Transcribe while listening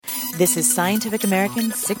This is Scientific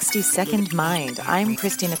American's 60-Second Mind. I'm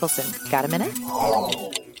Christie Nicholson. Got a minute?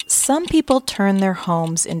 Some people turn their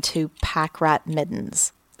homes into pack rat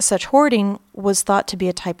middens. Such hoarding was thought to be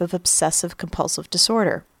a type of obsessive-compulsive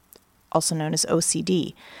disorder, also known as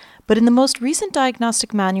OCD. But in the most recent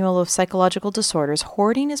diagnostic manual of psychological disorders,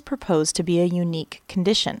 hoarding is proposed to be a unique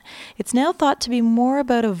condition. It's now thought to be more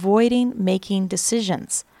about avoiding making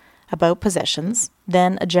decisions about possessions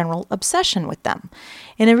than a general obsession with them.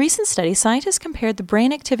 In a recent study, scientists compared the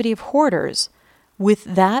brain activity of hoarders with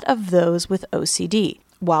that of those with OCD,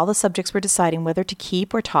 while the subjects were deciding whether to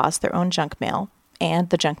keep or toss their own junk mail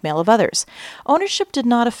and the junk mail of others. Ownership did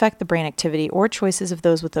not affect the brain activity or choices of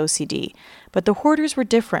those with OCD, but the hoarders were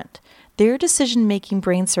different. Their decision-making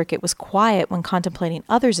brain circuit was quiet when contemplating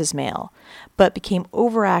others' mail, but became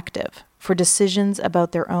overactive for decisions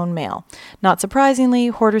about their own mail. Not surprisingly,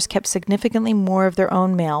 hoarders kept significantly more of their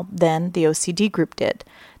own mail than the OCD group did.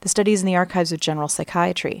 The study is in the Archives of General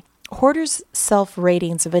Psychiatry. Hoarders'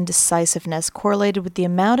 self-ratings of indecisiveness correlated with the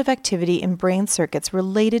amount of activity in brain circuits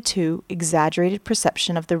related to exaggerated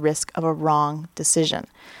perception of the risk of a wrong decision.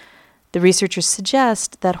 The researchers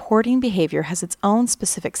suggest that hoarding behavior has its own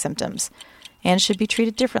specific symptoms and should be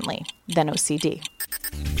treated differently than OCD.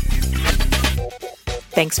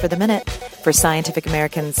 Thanks for the minute. For Scientific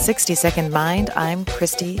American's 60-Second Mind, I'm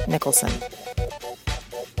Christie Nicholson.